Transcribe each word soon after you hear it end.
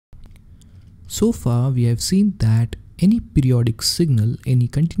So far we have seen that any periodic signal, any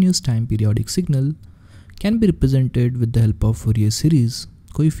continuous time periodic signal can be represented with the help of Fourier series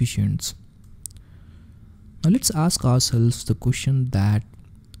coefficients. Now let's ask ourselves the question that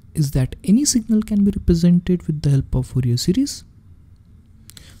is that any signal can be represented with the help of Fourier series?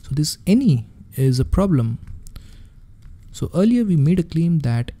 So this any is a problem. So earlier we made a claim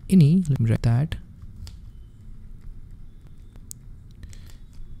that any, let me write that,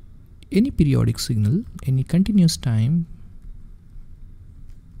 any periodic signal, any continuous time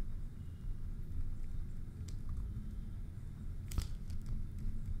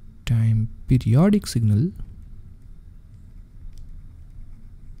periodic signal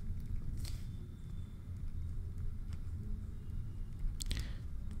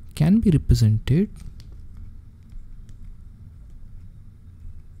can be represented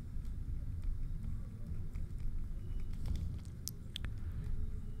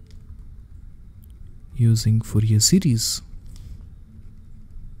using Fourier series.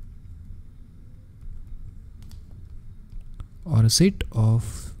 Or a set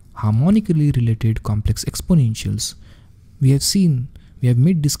of harmonically related complex exponentials. We have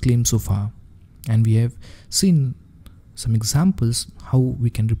made this claim so far, and we have seen some examples how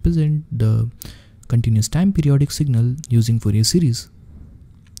we can represent the continuous time periodic signal using Fourier series.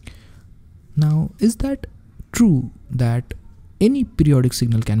 Now, is that true that any periodic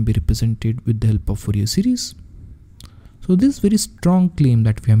signal can be represented with the help of Fourier series? So this is very strong claim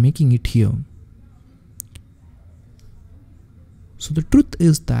that we are making it here. So the truth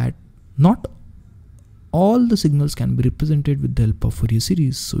is that not all the signals can be represented with the help of Fourier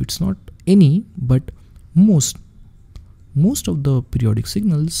series. So it's not any, but most of the periodic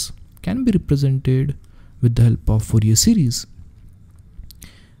signals can be represented with the help of Fourier series.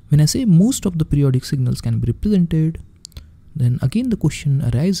 When I say most of the periodic signals can be represented, then again the question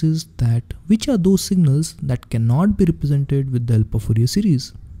arises that which are those signals that cannot be represented with the help of Fourier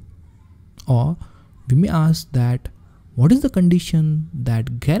series? Or we may ask that what is the condition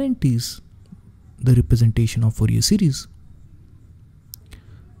that guarantees the representation of Fourier series?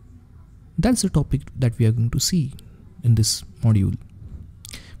 That's the topic that we are going to see in this module.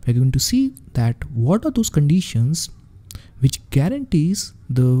 We are going to see that what are those conditions which guarantees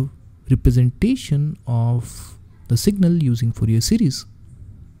the representation of the signal using Fourier series.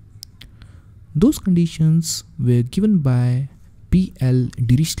 Those conditions were given by P.L.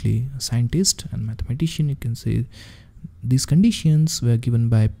 Dirichlet, a scientist and mathematician, you can say. These conditions were given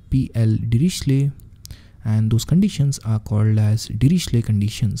by P.L. Dirichlet, and those conditions are called as Dirichlet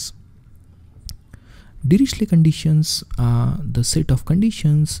conditions. Dirichlet conditions are the set of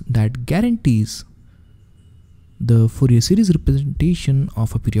conditions that guarantees the Fourier series representation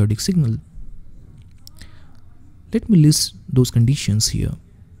of a periodic signal. Let me list those conditions here.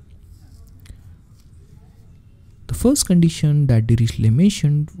 The first condition that Dirichlet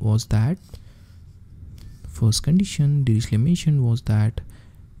mentioned was that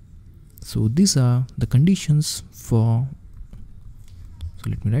so these are the conditions for, so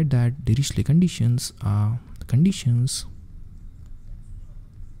let me write that Dirichlet conditions are the conditions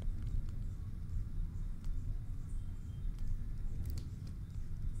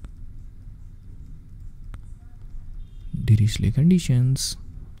Dirichlet conditions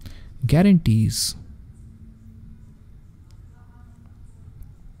guarantees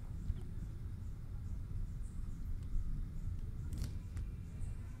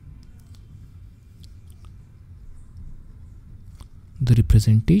the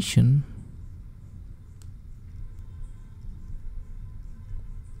representation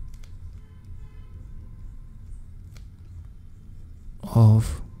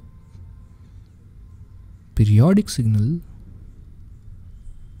of periodic signal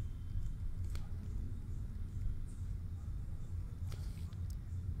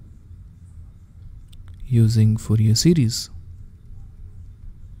using Fourier series.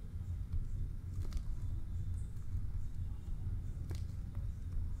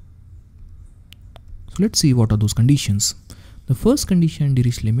 So let's see what are those conditions. The first condition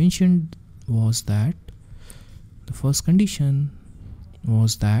Dirichlet mentioned was that the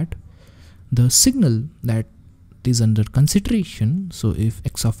signal that is under consideration, so if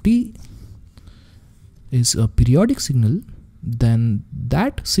x of t is a periodic signal, then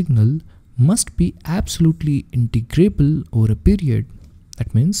that signal must be absolutely integrable over a period.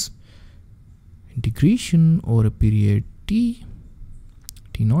 That means integration over a period t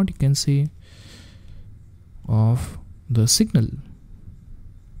naught, you can say, of the signal.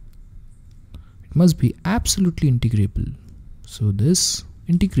 It must be absolutely integrable. So this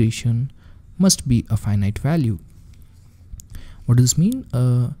integration must be a finite value. What does this mean?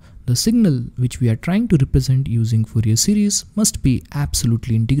 The signal which we are trying to represent using Fourier series must be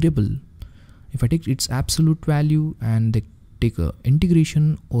absolutely integrable. If I take its absolute value and they take a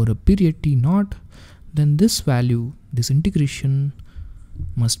integration over a period t0, then this value, this integration,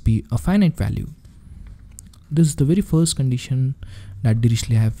 must be a finite value. This is the very first condition that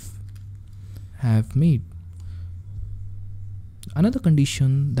Dirichlet have made. Another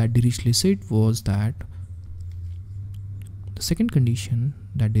condition that Dirichlet said was that the second condition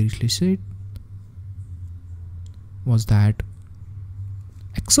that Dirichlet said was that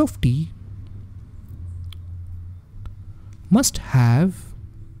x of t must have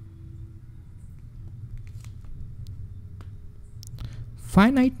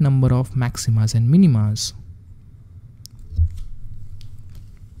finite number of maximas and minimas.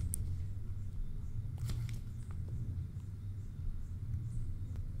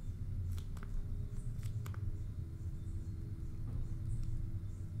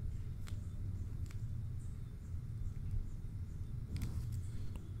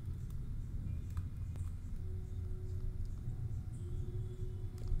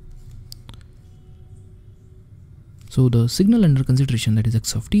 So the signal under consideration, that is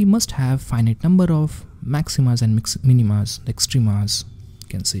x of t, must have finite number of maximas and minimas, the extremas, you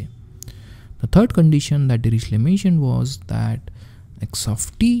can say. The third condition that Dirichlet mentioned was that x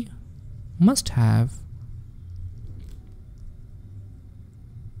of t must have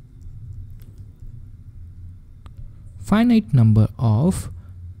finite number of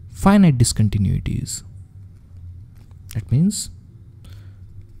finite discontinuities. That means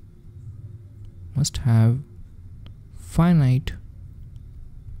must have finite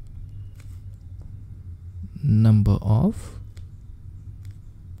number of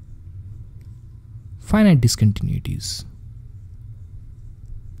finite discontinuities.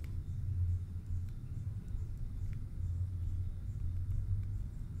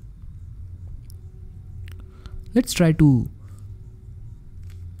 Let's try to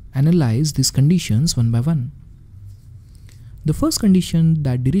analyze these conditions one by one. The first condition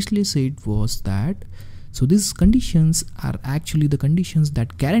that Dirichlet said was that, so these conditions are actually the conditions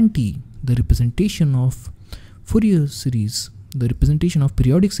that guarantee the representation of Fourier series, the representation of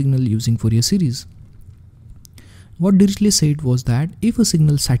periodic signal using Fourier series. What Dirichlet said was that if a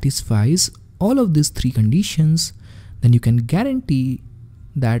signal satisfies all of these three conditions, then you can guarantee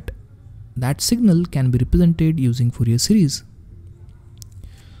that that signal can be represented using Fourier series.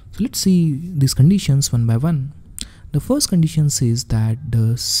 So let's see these conditions one by one. The first condition says that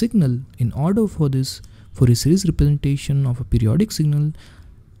the signal, in order for this Fourier series representation of a periodic signal,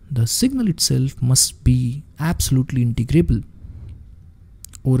 the signal itself must be absolutely integrable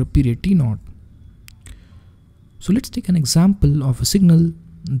over a period t0. So let's take an example of a signal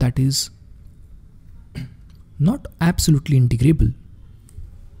that is not absolutely integrable.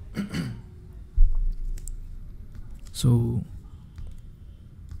 So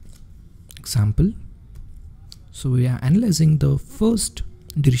example, so we are analyzing the first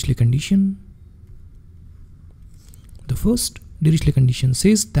Dirichlet condition. The first Dirichlet condition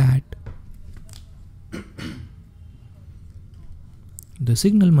says that the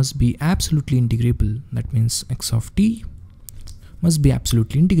signal must be absolutely integrable. That means x of t must be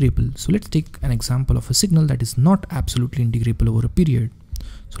absolutely integrable. So let's take an example of a signal that is not absolutely integrable over a period.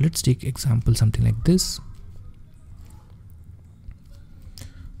 So let's take example something like this.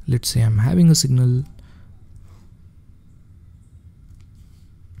 Let's say I'm having a signal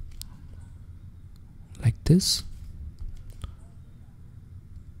like this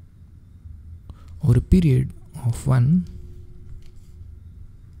over a period of 1,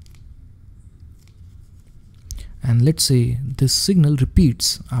 and let's say this signal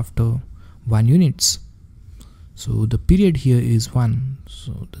repeats after 1 units. So the period here is 1,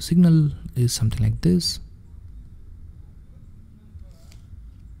 so the signal is something like this.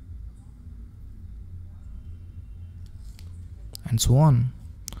 And so on.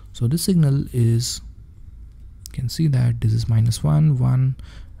 So this signal is, you can see that this is -1, 1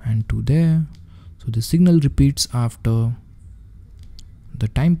 and 2 there. So the signal repeats after the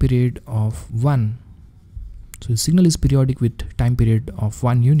time period of 1. So the signal is periodic with time period of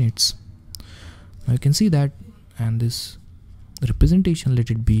 1 units. Now you can see that, and this representation, let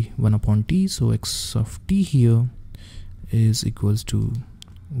it be 1 upon t. So x of t here is equals to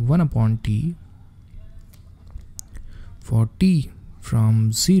 1 upon t for t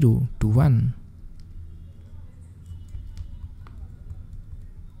from 0 to 1.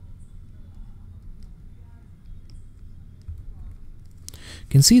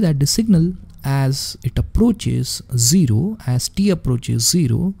 You can see that the signal, as it approaches 0, as t approaches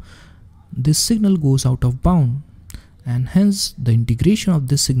 0, this signal goes out of bound. and hence the integration of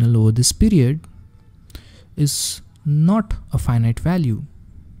this signal over this period is not a finite value.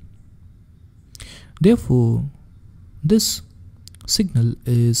 Therefore, this signal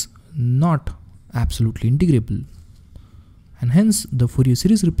is not absolutely integrable, and hence the Fourier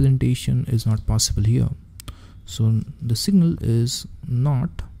series representation is not possible here. So the signal is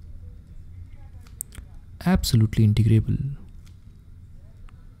not absolutely integrable.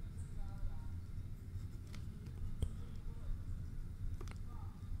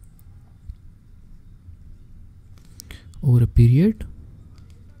 Over a period,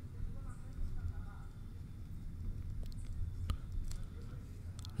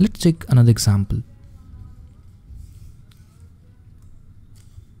 let's take another example.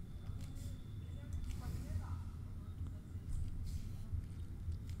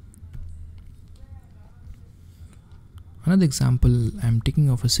 Another example, I'm taking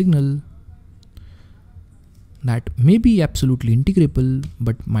of a signal that may be absolutely integrable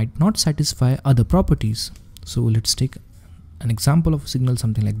but might not satisfy other properties. So let's take an example of a signal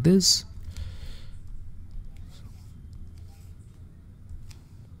something like this.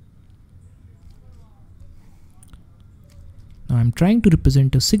 Now I'm trying to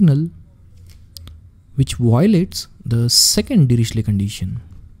represent a signal which violates the second Dirichlet condition.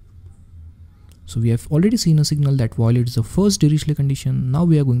 So we have already seen a signal that violates the first Dirichlet condition. Now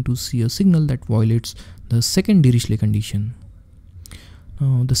we are going to see a signal that violates the second Dirichlet condition.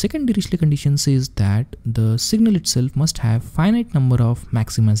 Now the second Dirichlet condition says that the signal itself must have finite number of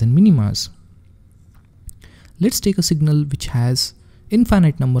maximas and minimas. Let's take a signal which has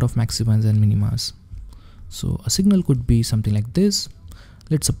infinite number of maximas and minimas. So a signal could be something like this.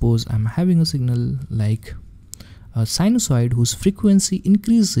 Let's suppose I'm having a signal like a sinusoid whose frequency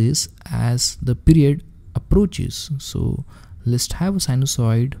increases as the period approaches. So let's have a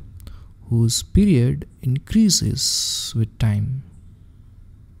sinusoid whose period increases with time.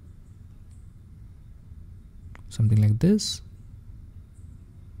 Something like this.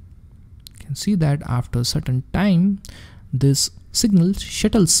 You can see that after a certain time this signal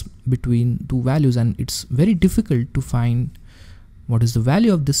shuttles between two values, and it's very difficult to find what is the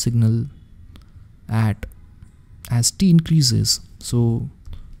value of this signal as t increases. So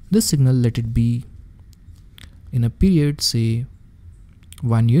this signal, let it be in a period say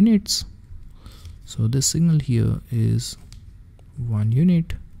 1 units. So this signal here is 1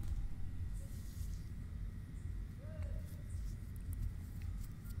 unit.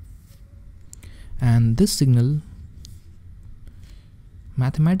 And this signal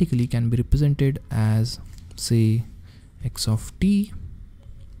mathematically can be represented as say x of t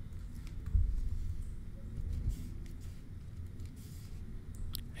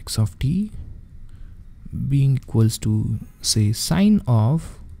being equals to say sine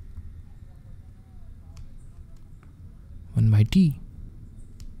of 1 by t. You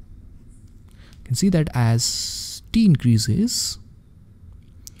can see that as t increases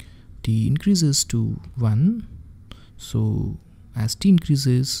to 1, so as t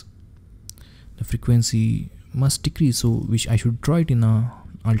increases the frequency must decrease, so which I should draw it in a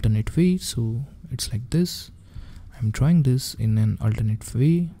alternate way. So it's like this. I'm drawing this in an alternate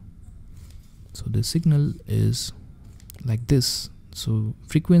way. So the signal is like this. So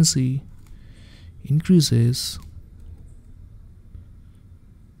frequency increases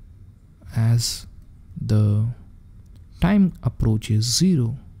as the time approaches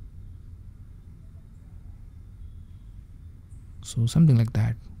 0. So something like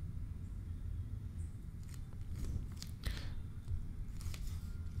that.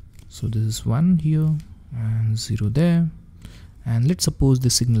 So this is 1 here and 0 there, and let's suppose the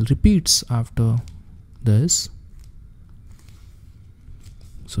signal repeats after this.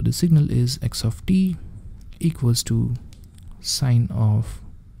 So the signal is x of t equals to sine of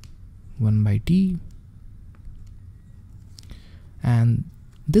 1 by t, and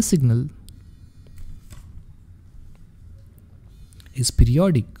this signal is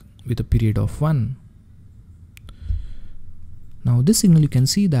periodic with a period of 1. Now this signal, you can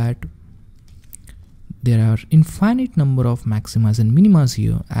see that there are infinite number of maximas and minimas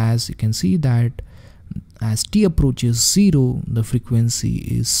here, as you can see that as t approaches 0 the frequency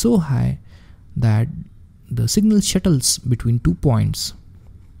is so high that the signal shuttles between 2 points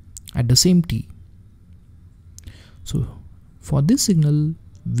at the same t. So for this signal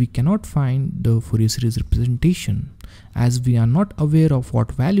we cannot find the Fourier series representation, as we are not aware of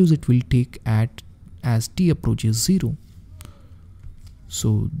what values it will take as t approaches 0.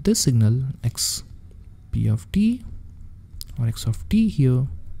 So this signal x p of t or x of t here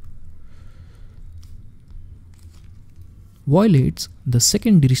violates the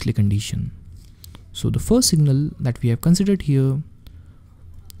second Dirichlet condition. So the first signal that we have considered here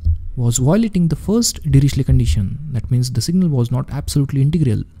was violating the first Dirichlet condition. That means the signal was not absolutely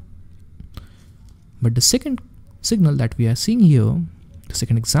integral. But the second signal that we are seeing here, the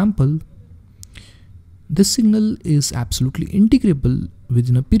second example, this signal is absolutely integrable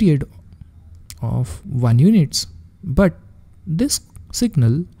within a period of 1 units. But this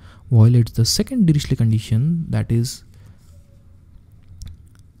signal violates the second Dirichlet condition, that is,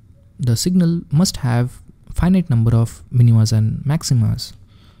 the signal must have finite number of minimas and maximas.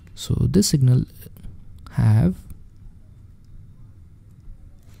 So this signal have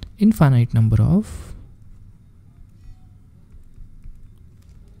infinite number of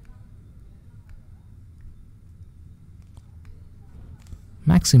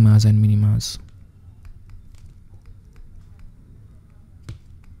maximas and minimas.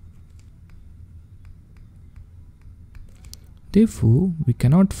 Therefore, we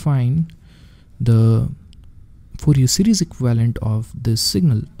cannot find the Fourier series equivalent of this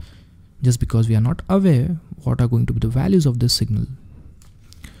signal just because we are not aware what are going to be the values of this signal.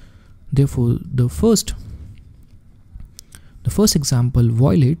 Therefore, the first example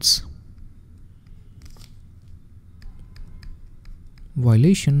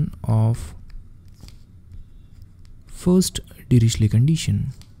violation of first Dirichlet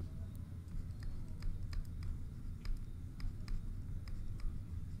condition.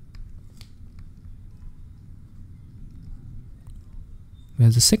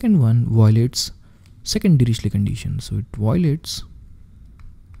 Whereas the second one violates second Dirichlet condition. So it violates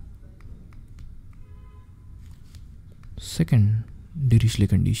second Dirichlet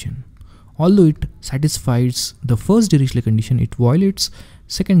condition. Although it satisfies the first Dirichlet condition, it violates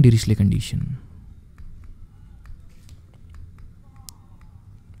second Dirichlet condition.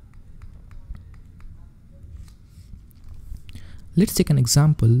 Let's take an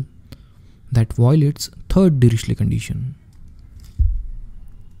example that violates third Dirichlet condition.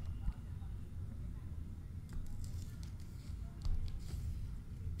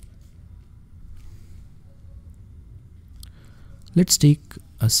 Let's take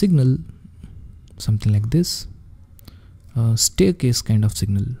a signal something like this, a staircase kind of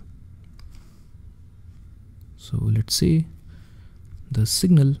signal. So let's say the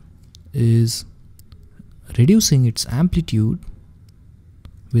signal is reducing its amplitude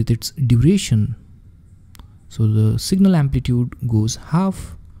with its duration. So the signal amplitude goes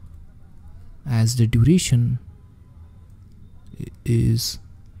half as the duration is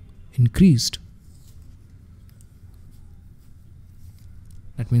increased.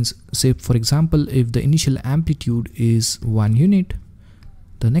 That means, say for example, if the initial amplitude is 1 unit,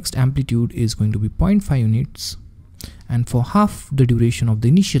 the next amplitude is going to be 0.5 units, and for half the duration of the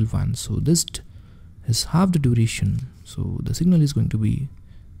initial one. So this is half the duration. So the signal is going to be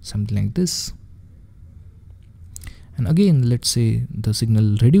something like this. And again, let's say the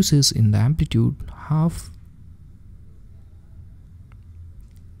signal reduces in the amplitude half,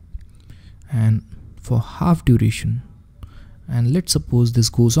 and for half duration. And let's suppose this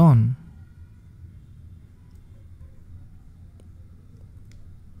goes on.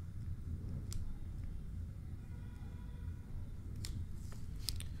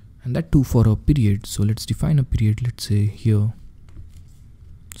 And that too for a period. So let's define a period. Let's say here,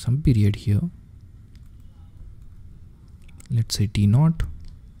 some period here. Let's say T0.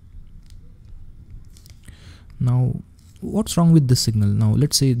 Now, what's wrong with this signal? Now,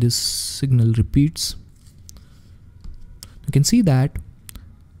 let's say this signal repeats. You can see that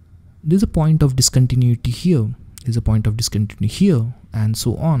there's a point of discontinuity here, there's a point of discontinuity here, and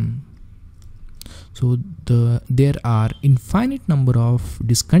so on. So there are infinite number of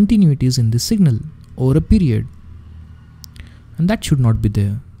discontinuities in this signal over a period, and that should not be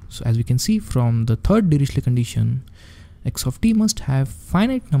there. So as we can see from the third Dirichlet condition, x of t must have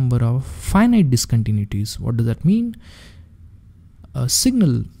finite number of finite discontinuities. What does that mean? A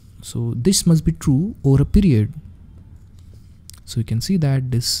signal, so this must be true over a period. So you can see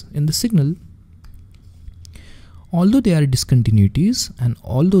that this in the signal, although they are discontinuities and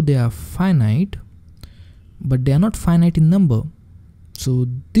although they are finite, but they are not finite in number. So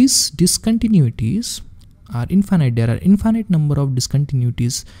these discontinuities are infinite. There are infinite number of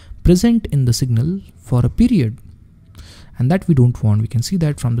discontinuities present in the signal for a period, and that we don't want. We can see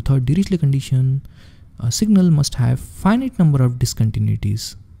that from the third Dirichlet condition, a signal must have finite number of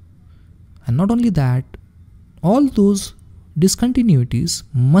discontinuities. And not only that, all those discontinuities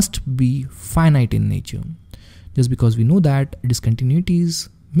must be finite in nature. Just because we know that discontinuities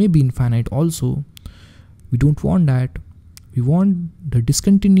may be infinite also, we don't want that. We want the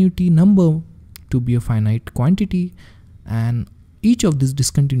discontinuity number to be a finite quantity, and each of these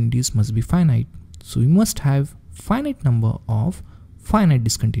discontinuities must be finite. So we must have finite number of finite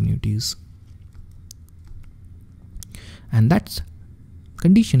discontinuities, and that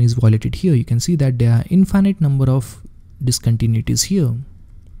condition is violated here. You can see that there are infinite number of discontinuities here.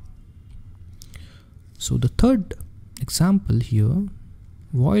 So the third example here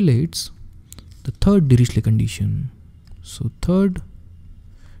violates the third Dirichlet condition. So third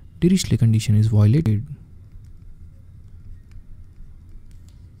Dirichlet condition is violated.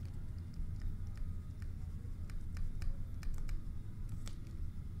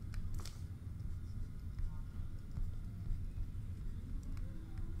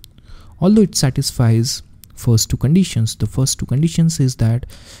 Although it satisfies first two conditions, the first two conditions is that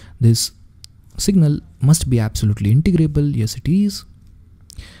this signal must be absolutely integrable. Yes, it is.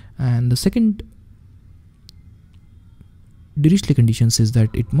 And the second Dirichlet condition says that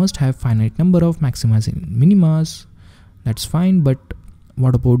it must have finite number of maximas and minimas. That's fine, but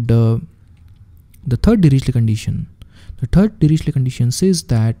what about the third Dirichlet condition? The third Dirichlet condition says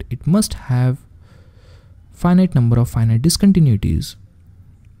that it must have finite number of finite discontinuities.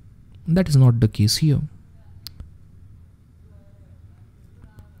 That is not the case here.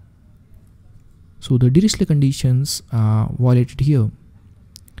 So the Dirichlet conditions are violated here.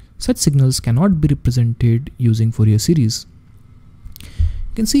 Such signals cannot be represented using Fourier series.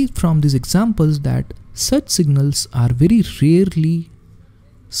 You can see from these examples that such signals are very rarely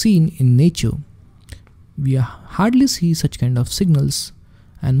seen in nature. We hardly see such kind of signals,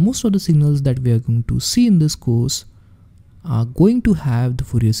 and most of the signals that we are going to see in this course are going to have the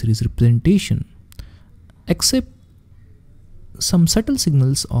Fourier series representation, except some subtle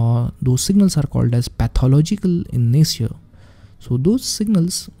signals, or those signals are called as pathological in nature. So those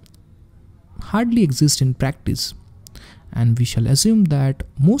signals hardly exist in practice, and we shall assume that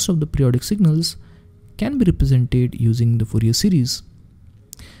most of the periodic signals can be represented using the Fourier series.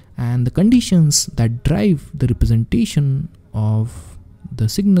 And the conditions that drive the representation of the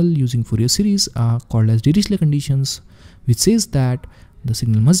signal using Fourier series are called as Dirichlet conditions, which says that the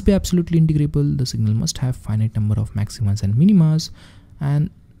signal must be absolutely integrable, the signal must have finite number of maximas and minimas, and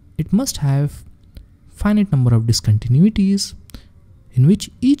it must have finite number of discontinuities, in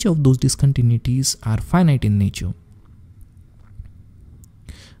which each of those discontinuities are finite in nature.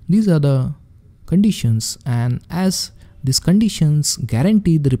 These are the conditions, and as these conditions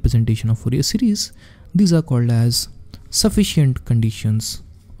guarantee the representation of Fourier series, these are called as sufficient conditions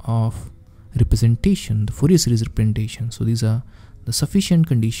of representation, the Fourier series representation. So these are the sufficient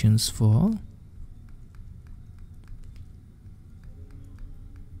conditions for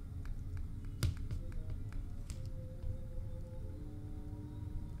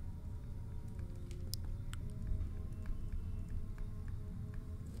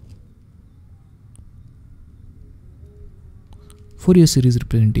Fourier series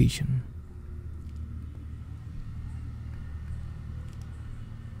representation.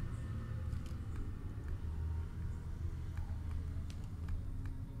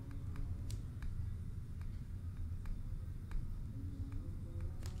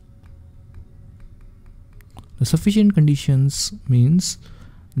 The sufficient conditions means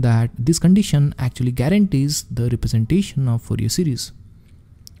that this condition actually guarantees the representation of Fourier series.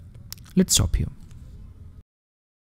 Let's stop here.